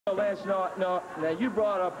Lance, now you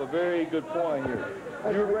brought up a very good point here.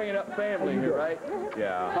 You were bringing up family here, right?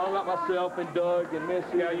 Yeah. Talking about myself and Doug and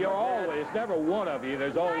Missy. Yeah, you're always, never one of you,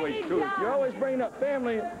 there's always two. You're always bringing up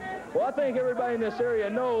family. Well, I think everybody in this area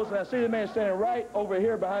knows, and I see the man standing right over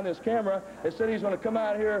here behind this camera that said he's going to come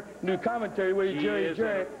out here and do commentary with you,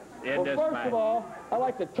 Jarrett. Well, first of all, I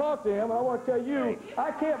like to talk to him, and I want to tell you,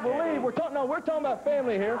 I can't believe we're talking about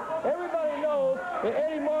family here. Everybody knows that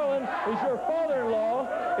Eddie Marlin is your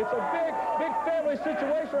father-in-law. It's a big family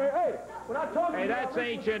situation. Hey, when I talk to him... Hey, that's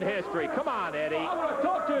ancient history. Come on, Eddie. I want to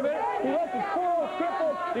talk to him, man. He left his poor old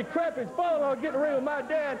crippled, decrepit father-in-law get in the ring with my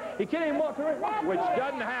dad. He can't even walk the ring. Which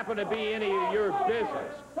doesn't happen to be any of your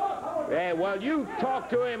business. Yeah, well, you talk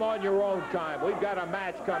to him on your own time. We've got a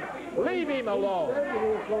match coming. Leave him alone.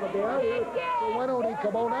 So why don't he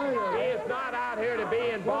come on out here? He is not out here to be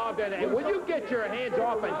involved in it. Will you get your hands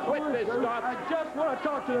off and quit this stuff? I just want to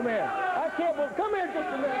talk to the man. I can't believe... Come here just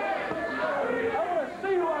a minute. I want to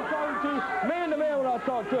see who I'm talking to, man to man, when I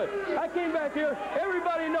talk to it. I came back here.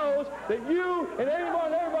 Everybody knows that you and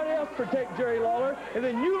everybody else protect Jerry Lawler, and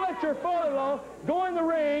then you let your father-in-law go in the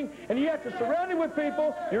ring, and you have to surround him with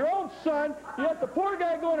people, your own son. You let the poor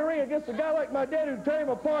guy go in the ring against a guy like my dad who'd tear him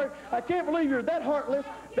apart. I can't believe you're that heartless,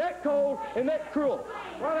 that cold, and that cruel.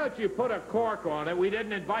 Why don't you put a cork on it? We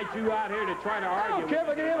didn't invite you out here to try to argue. I don't care if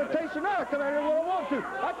I get an invitation now. I come out here when I want to.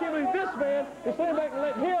 I can't believe this man is standing back and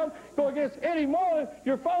letting him go against Eddie Marlin.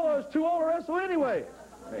 Your father is too old to wrestle anyway.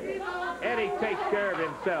 Eddie takes care of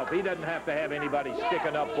himself. He doesn't have to have anybody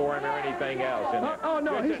sticking up for him or anything else. Oh,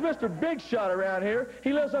 no, he's Mr. Big Shot around here.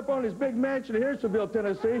 He lives up on his big mansion in Harrisonville,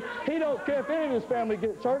 Tennessee. He don't care if any of his family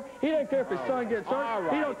gets hurt. He doesn't care if his son gets hurt.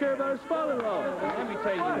 Right. He don't care about his father-in-law. Let me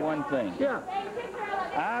tell you one thing. Yeah.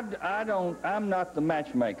 I'm not the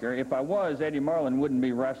matchmaker. If I was, Eddie Marlin wouldn't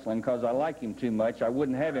be wrestling because I like him too much. I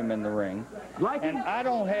wouldn't have him in the ring. And I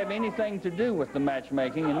don't have anything to do with the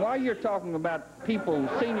matchmaking. And while you're talking about people,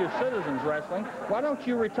 senior citizens wrestling, why don't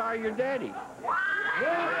you retire your daddy?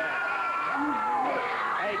 Yeah.